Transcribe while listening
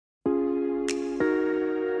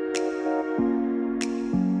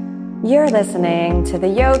You're listening to the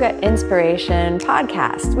Yoga Inspiration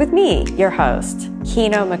Podcast with me, your host,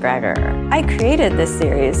 Kino McGregor. I created this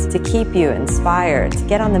series to keep you inspired to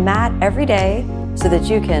get on the mat every day so that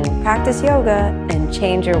you can practice yoga and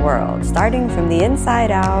change your world, starting from the inside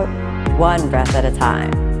out, one breath at a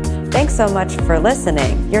time. Thanks so much for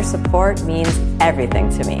listening. Your support means everything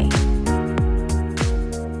to me.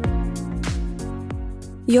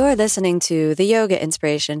 You're listening to the Yoga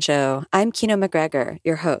Inspiration Show. I'm Kino McGregor,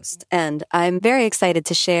 your host, and I'm very excited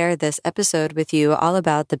to share this episode with you all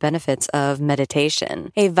about the benefits of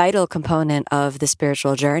meditation, a vital component of the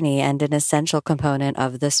spiritual journey and an essential component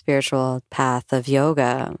of the spiritual path of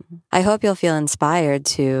yoga. I hope you'll feel inspired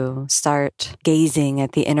to start gazing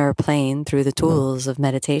at the inner plane through the tools of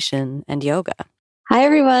meditation and yoga. Hi,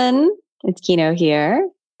 everyone. It's Kino here.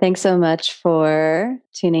 Thanks so much for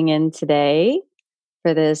tuning in today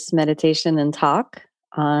for this meditation and talk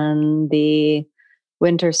on the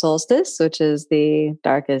winter solstice, which is the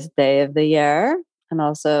darkest day of the year, and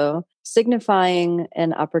also signifying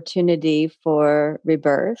an opportunity for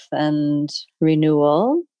rebirth and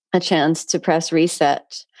renewal, a chance to press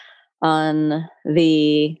reset on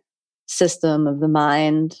the system of the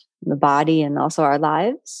mind, the body, and also our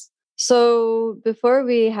lives. So before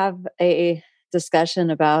we have a discussion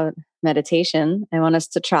about meditation, I want us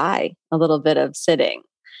to try a little bit of sitting,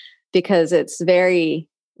 because it's very,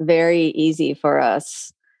 very easy for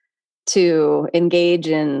us to engage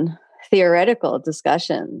in theoretical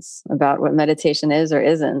discussions about what meditation is or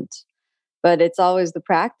isn't. But it's always the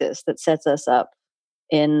practice that sets us up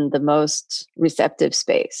in the most receptive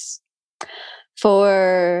space.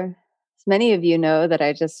 For many of you know that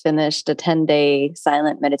I just finished a 10-day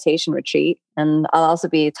silent meditation retreat, and I'll also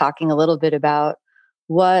be talking a little bit about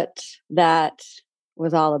what that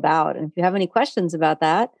was all about. And if you have any questions about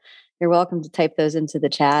that, you're welcome to type those into the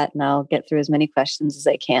chat, and I'll get through as many questions as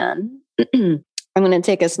I can. I'm going to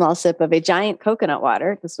take a small sip of a giant coconut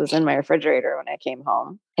water. This was in my refrigerator when I came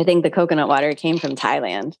home. I think the coconut water came from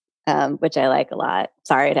Thailand, which I like a lot.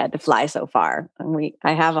 Sorry it had to fly so far. And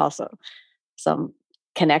I have also some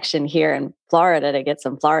connection here in Florida to get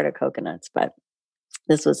some Florida coconuts, but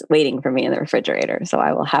this was waiting for me in the refrigerator, so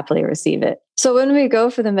I will happily receive it. So when we go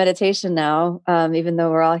for the meditation now, even though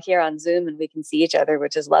we're all here on Zoom and we can see each other,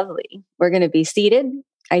 which is lovely, we're going to be seated,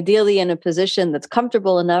 ideally in a position that's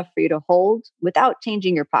comfortable enough for you to hold without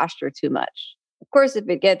changing your posture too much. Of course, if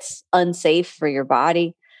it gets unsafe for your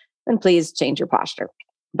body, then please change your posture.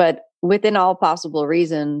 But within all possible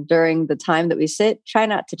reason, during the time that we sit, try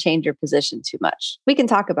not to change your position too much. We can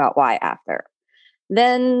talk about why after.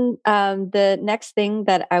 Then the next thing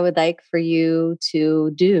that I would like for you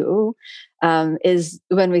to do is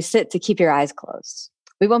when we sit, to keep your eyes closed.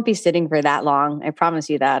 We won't be sitting for that long. I promise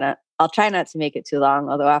you that. I'll try not to make it too long,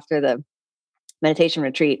 although after the meditation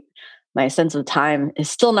retreat, my sense of time is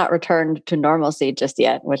still not returned to normalcy just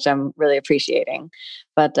yet, which I'm really appreciating.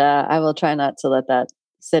 But I will try not to let that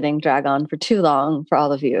sitting drag on for too long for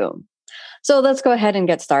all of you. So let's go ahead and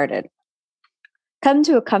get started. Come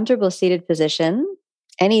to a comfortable seated position.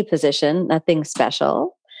 Any position, nothing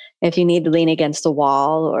special. If you need to lean against a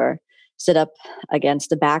wall or sit up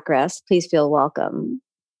against a backrest, please feel welcome.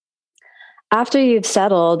 After you've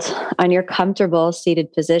settled on your comfortable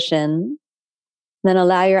seated position, then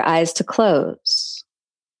allow your eyes to close.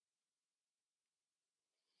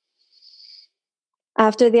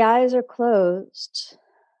 After the eyes are closed,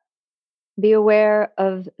 be aware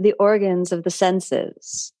of the organs of the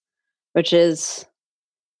senses, which is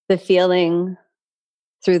the feeling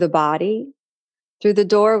through the body, through the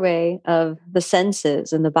doorway of the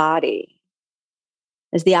senses in the body.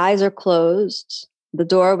 As the eyes are closed, the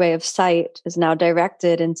doorway of sight is now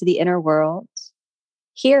directed into the inner world,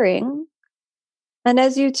 hearing. And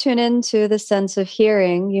as you tune into the sense of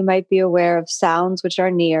hearing, you might be aware of sounds which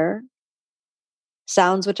are near,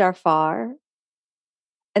 sounds which are far,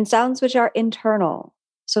 and sounds which are internal,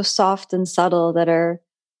 so soft and subtle that are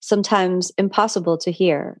sometimes impossible to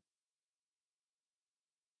hear.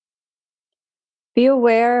 Be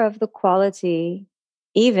aware of the quality,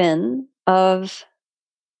 even of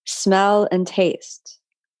smell and taste,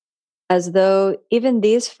 as though even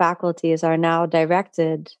these faculties are now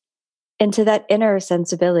directed into that inner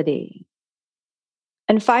sensibility.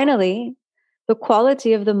 And finally, the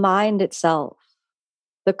quality of the mind itself,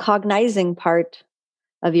 the cognizing part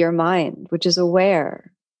of your mind, which is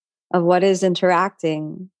aware of what is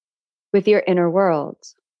interacting with your inner world.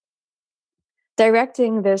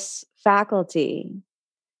 Directing this faculty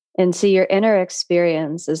into your inner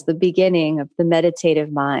experience is the beginning of the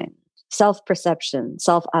meditative mind, self-perception,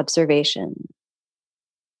 self-observation.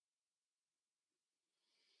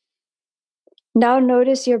 Now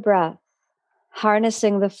notice your breath,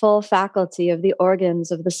 harnessing the full faculty of the organs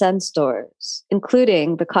of the sense doors,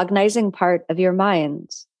 including the cognizing part of your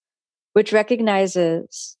mind, which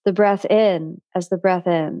recognizes the breath in as the breath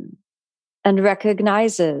in and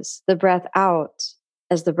recognizes the breath out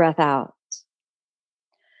as the breath out.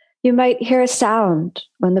 You might hear a sound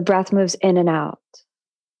when the breath moves in and out.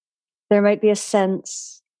 There might be a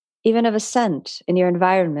sense, even of a scent in your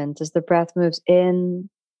environment as the breath moves in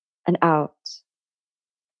and out.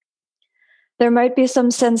 There might be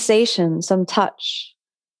some sensation, some touch,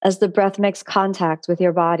 as the breath makes contact with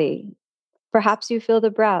your body. Perhaps you feel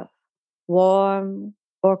the breath, warm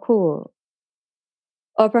or cool.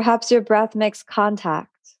 Or perhaps your breath makes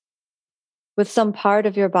contact with some part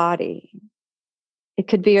of your body. It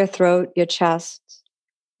could be your throat, your chest,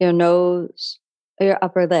 your nose, or your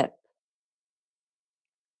upper lip.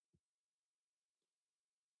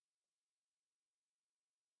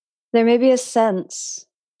 There may be a sense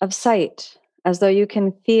of sight, as though you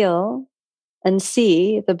can feel and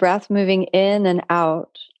see the breath moving in and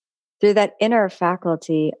out through that inner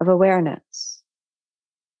faculty of awareness.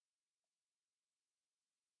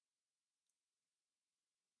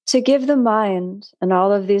 To give the mind and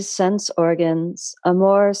all of these sense organs a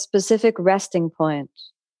more specific resting point,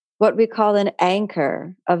 what we call an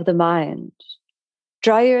anchor of the mind,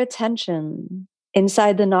 draw your attention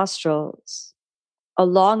inside the nostrils,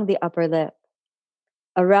 along the upper lip,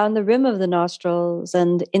 around the rim of the nostrils,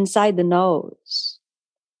 and inside the nose.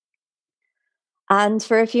 And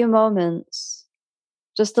for a few moments,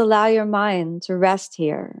 just allow your mind to rest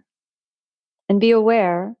here and be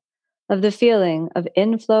aware of the feeling of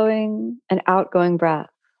inflowing and outgoing breath.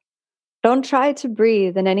 Don't try to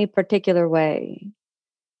breathe in any particular way.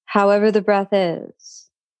 However the breath is,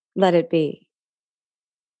 let it be.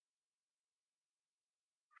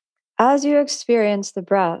 As you experience the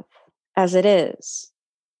breath as it is,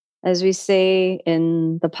 as we say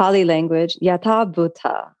in the Pali language, yatha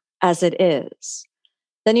bhuta, as it is,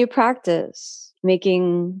 then you practice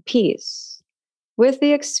making peace with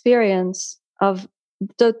the experience of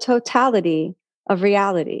the totality of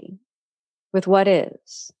reality, with what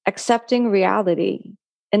is, accepting reality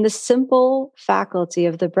in the simple faculty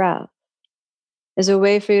of the breath is a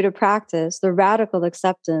way for you to practice the radical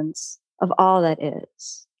acceptance of all that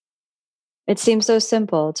is. It seems so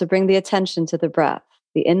simple to bring the attention to the breath,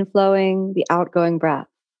 the inflowing, the outgoing breath.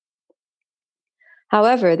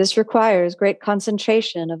 However, this requires great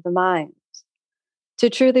concentration of the mind to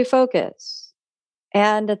truly focus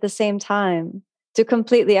and at the same time to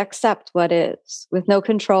completely accept what is with no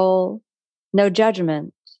control, no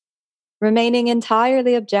judgment, remaining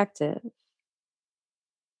entirely objective.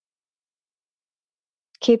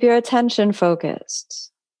 Keep your attention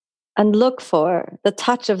focused and look for the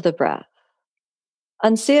touch of the breath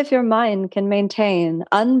and see if your mind can maintain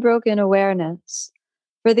unbroken awareness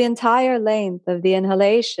for the entire length of the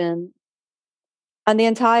inhalation and the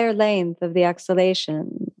entire length of the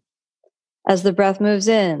exhalation as the breath moves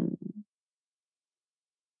in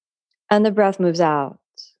and the breath moves out.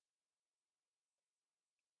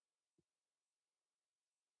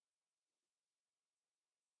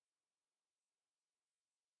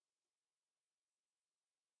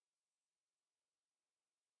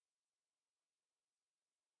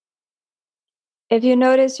 If you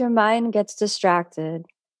notice your mind gets distracted,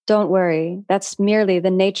 don't worry. That's merely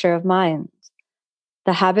the nature of mind,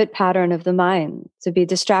 the habit pattern of the mind to be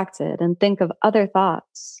distracted and think of other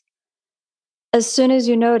thoughts. As soon as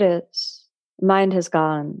you notice, mind has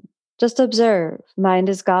gone. Just observe, mind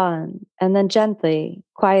is gone, and then gently,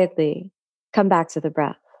 quietly come back to the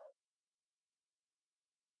breath.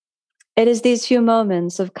 It is these few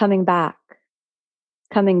moments of coming back,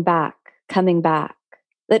 coming back, coming back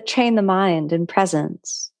that train the mind in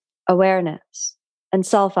presence, awareness, and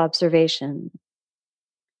self observation.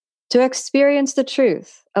 To experience the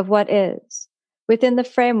truth of what is within the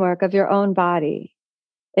framework of your own body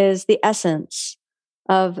is the essence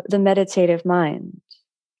of the meditative mind.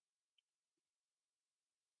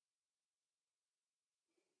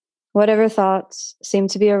 Whatever thoughts seem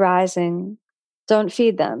to be arising, don't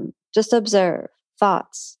feed them. Just observe.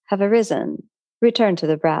 Thoughts have arisen. Return to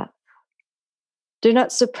the breath. Do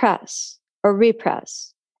not suppress or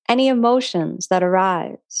repress any emotions that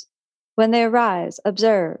arise. When they arise,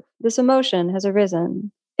 observe. This emotion has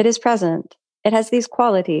arisen. It is present. It has these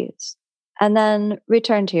qualities. And then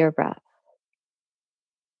return to your breath.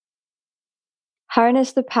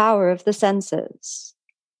 Harness the power of the senses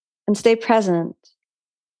and stay present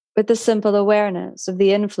with the simple awareness of the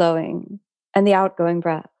inflowing and the outgoing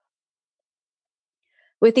breath.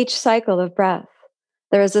 With each cycle of breath,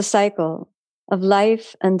 there is a cycle of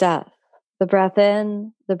life and death The breath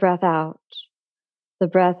in, the breath out. The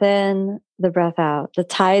breath in, the breath out. The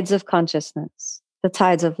tides of consciousness, the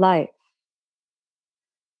tides of life.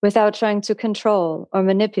 Without trying to control or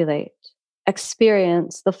manipulate,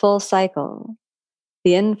 experience the full cycle,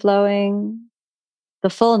 the inflowing, the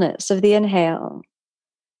fullness of the inhale,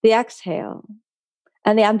 the exhale,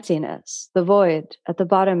 and the emptiness, the void at the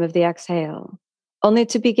bottom of the exhale, only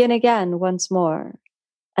to begin again once more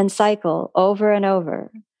and cycle over and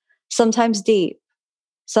over, sometimes deep,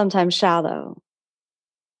 sometimes shallow,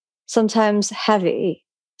 sometimes heavy,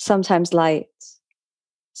 sometimes light,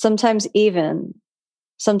 sometimes even,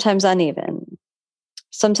 sometimes uneven,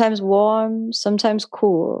 sometimes warm, sometimes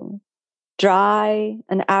cool, dry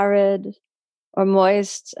and arid, or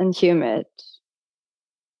moist and humid.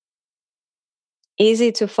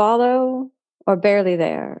 Easy to follow or barely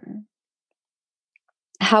there.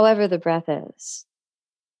 However the breath is.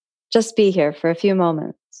 Just be here for a few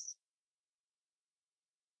moments.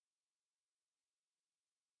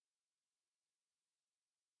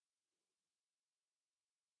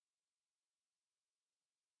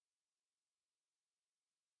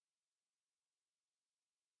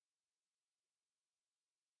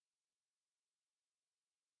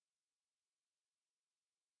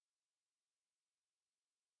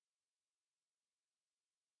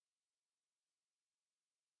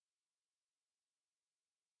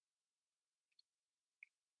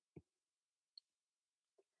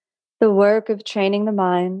 The work of training the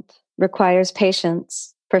mind requires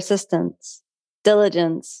patience, persistence,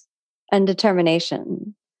 diligence, and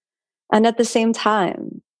determination. And at the same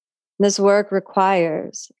time, this work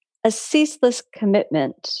requires a ceaseless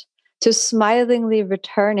commitment to smilingly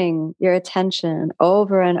returning your attention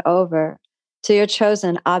over and over to your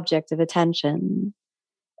chosen object of attention.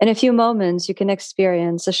 In a few moments, you can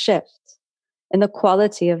experience a shift in the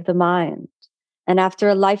quality of the mind. And after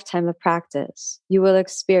a lifetime of practice, you will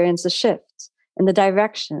experience a shift in the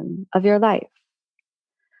direction of your life.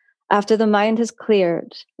 After the mind has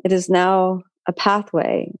cleared, it is now a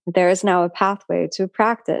pathway. There is now a pathway to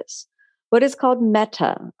practice what is called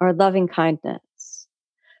metta, or loving kindness.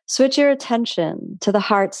 Switch your attention to the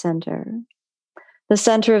heart center, the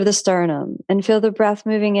center of the sternum, and feel the breath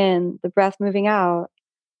moving in, the breath moving out,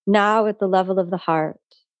 now at the level of the heart.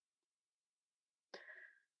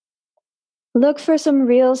 Look for some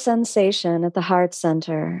real sensation at the heart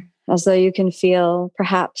center, as though you can feel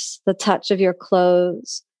perhaps the touch of your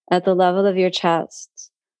clothes at the level of your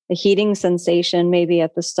chest, a heating sensation maybe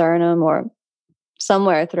at the sternum or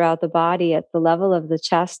somewhere throughout the body at the level of the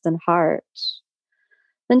chest and heart.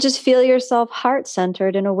 Then just feel yourself heart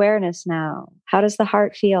centered in awareness now. How does the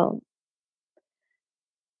heart feel?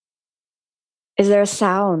 Is there a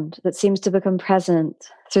sound that seems to become present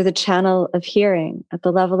through the channel of hearing at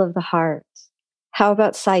the level of the heart? How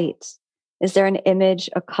about sight? Is there an image,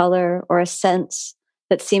 a color, or a sense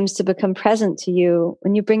that seems to become present to you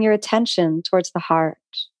when you bring your attention towards the heart?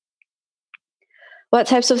 What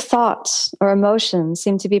types of thoughts or emotions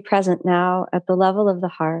seem to be present now at the level of the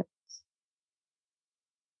heart?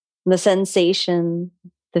 The sensation,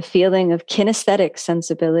 the feeling of kinesthetic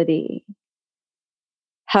sensibility.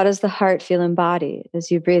 How does the heart feel embodied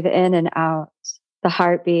as you breathe in and out? The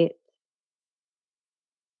heartbeat.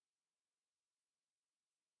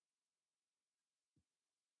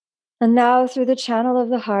 And now, through the channel of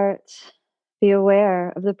the heart, be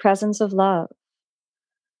aware of the presence of love.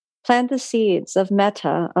 Plant the seeds of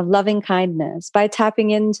metta, of loving kindness, by tapping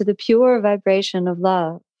into the pure vibration of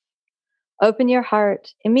love. Open your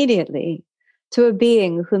heart immediately to a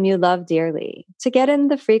being whom you love dearly, to get in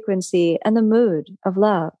the frequency and the mood of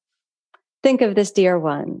love. Think of this dear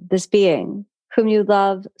one, this being whom you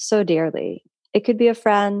love so dearly. It could be a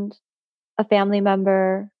friend, a family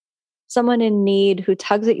member, someone in need who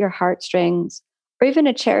tugs at your heartstrings, or even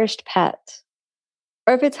a cherished pet.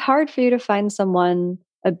 Or if it's hard for you to find someone,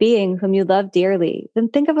 a being whom you love dearly, then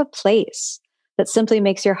think of a place that simply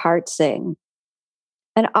makes your heart sing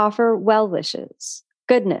and offer well wishes,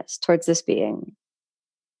 goodness towards this being.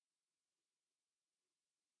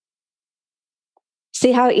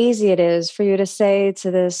 See how easy it is for you to say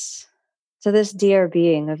to this dear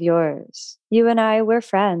being of yours, you and I, we're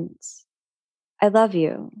friends. I love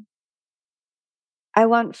you. I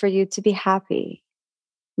want for you to be happy.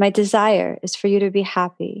 My desire is for you to be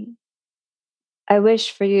happy. I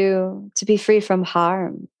wish for you to be free from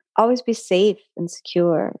harm, always be safe and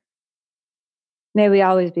secure. May we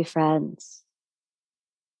always be friends.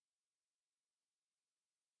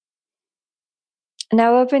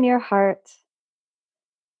 Now open your heart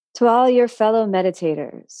to all your fellow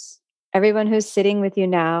meditators, everyone who's sitting with you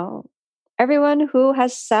now, everyone who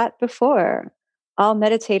has sat before, all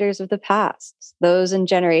meditators of the past, those in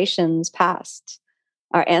generations past,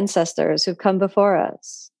 our ancestors who've come before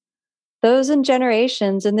us, those in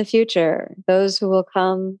generations in the future, those who will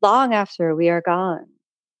come long after we are gone.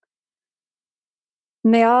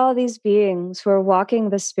 May all these beings who are walking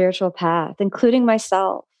the spiritual path, including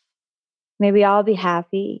myself, may we all be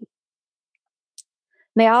happy.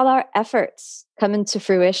 May all our efforts come into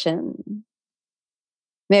fruition.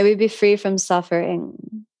 May we be free from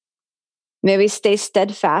suffering. May we stay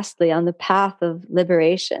steadfastly on the path of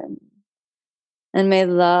liberation. And may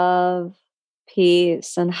love,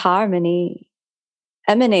 peace, and harmony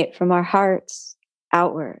emanate from our hearts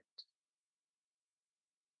outward.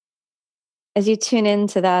 As you tune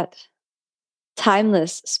into that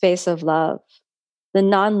timeless space of love, the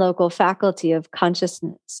non-local faculty of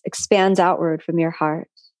consciousness expands outward from your heart,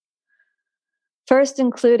 first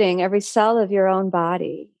including every cell of your own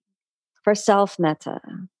body. For self-metta,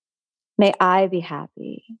 may I be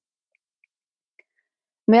happy.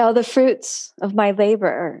 May all the fruits of my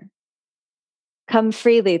labor come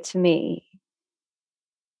freely to me.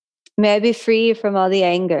 May I be free from all the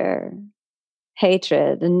anger,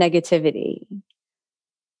 hatred, and negativity.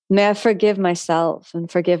 May I forgive myself and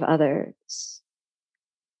forgive others.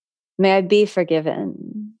 May I be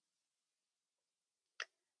forgiven.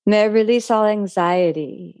 May I release all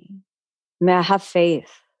anxiety. May I have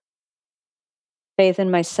faith. Faith in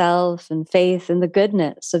myself and faith in the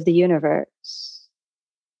goodness of the universe.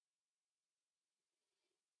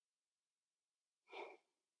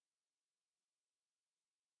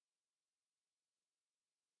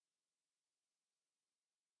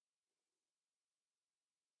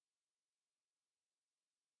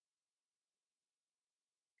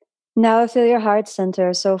 Now feel your heart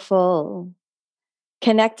center so full,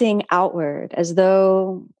 connecting outward as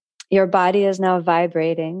though your body is now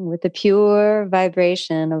vibrating with the pure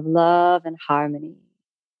vibration of love and harmony.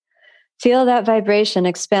 Feel that vibration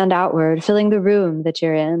expand outward, filling the room that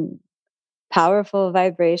you're in. Powerful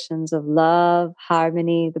vibrations of love,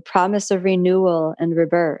 harmony, the promise of renewal and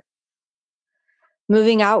rebirth.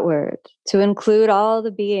 Moving outward to include all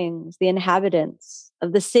the beings, the inhabitants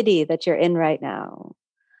of the city that you're in right now.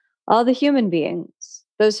 All the human beings,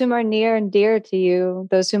 those whom are near and dear to you,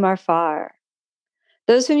 those whom are far,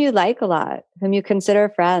 those whom you like a lot, whom you consider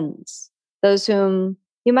friends, those whom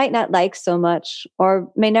you might not like so much or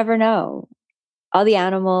may never know, all the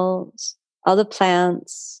animals, all the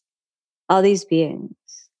plants, all these beings.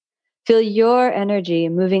 Feel your energy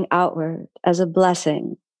moving outward as a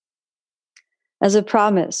blessing, as a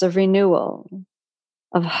promise of renewal,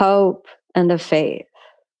 of hope, and of faith.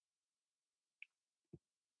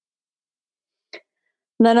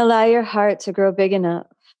 Then allow your heart to grow big enough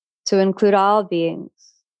to include all beings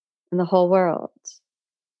in the whole world.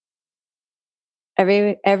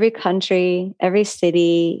 Every country, every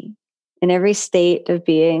city, in every state of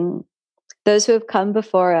being, those who have come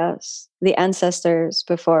before us, the ancestors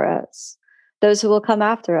before us, those who will come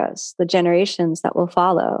after us, the generations that will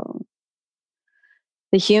follow,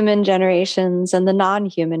 the human generations and the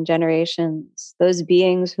non-human generations, those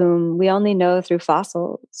beings whom we only know through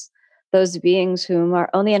fossils, those beings whom are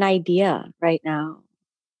only an idea right now,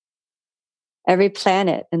 every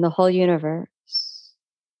planet in the whole universe.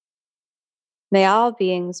 May all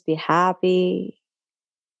beings be happy.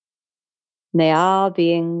 May all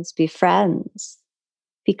beings be friends.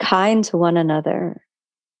 Be kind to one another.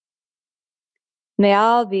 May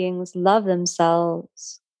all beings love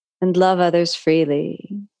themselves and love others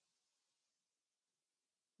freely.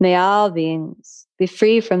 May all beings be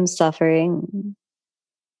free from suffering,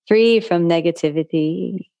 free from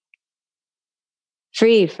negativity,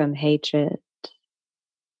 free from hatred.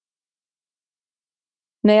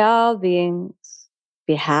 May all beings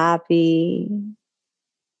be happy.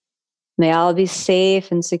 May all be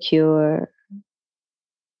safe and secure.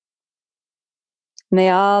 May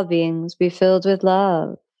all beings be filled with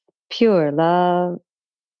love, pure love.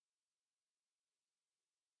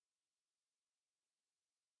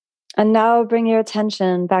 And now bring your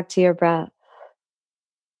attention back to your breath.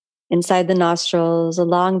 Inside the nostrils,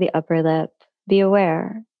 along the upper lip, be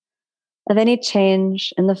aware of any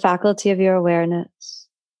change in the faculty of your awareness,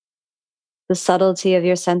 the subtlety of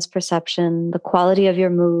your sense perception, the quality of your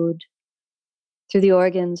mood through the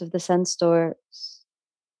organs of the sense doors.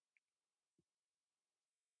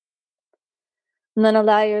 And then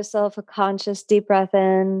allow yourself a conscious deep breath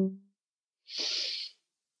in.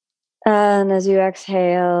 And as you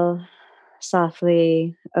exhale,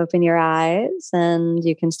 softly open your eyes and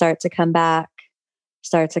you can start to come back,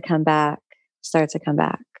 start to come back, start to come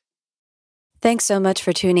back. Thanks so much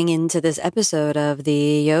for tuning in to this episode of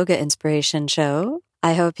the Yoga Inspiration Show.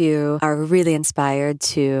 I hope you are really inspired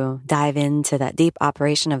to dive into that deep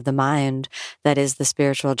operation of the mind that is the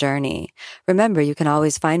spiritual journey. Remember, you can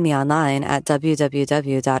always find me online at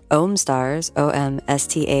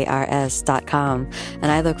www.omstars.com,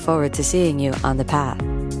 and I look forward to seeing you on the path.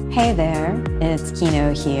 Hey there, it's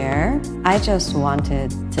Kino here. I just wanted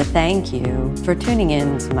to thank you for tuning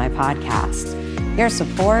in to my podcast. Your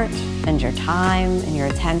support and your time and your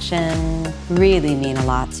attention really mean a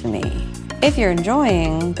lot to me. If you're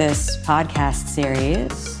enjoying this podcast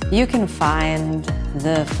series, you can find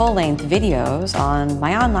the full-length videos on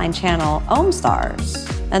my online channel, OmStars,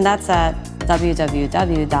 and that's at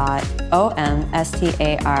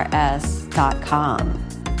www.omstars.com.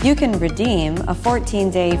 You can redeem a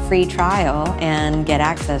 14-day free trial and get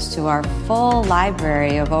access to our full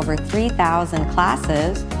library of over 3,000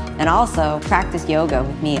 classes and also practice yoga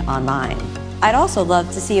with me online. I'd also love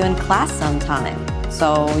to see you in class sometime.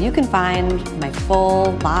 So you can find my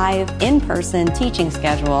full live in-person teaching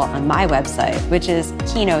schedule on my website, which is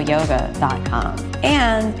kinoyoga.com.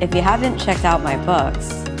 And if you haven't checked out my books,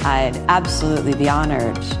 I'd absolutely be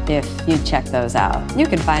honored if you'd check those out. You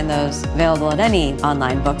can find those available at any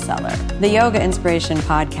online bookseller. The Yoga Inspiration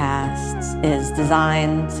Podcast is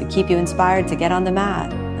designed to keep you inspired to get on the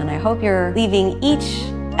mat. And I hope you're leaving each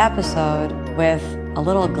episode with a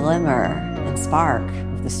little glimmer and spark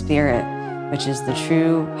of the spirit, which is the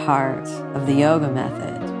true heart of the yoga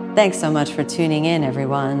method. Thanks so much for tuning in,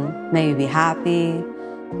 everyone. May you be happy.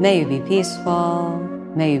 May you be peaceful.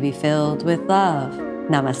 May you be filled with love.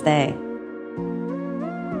 Namaste.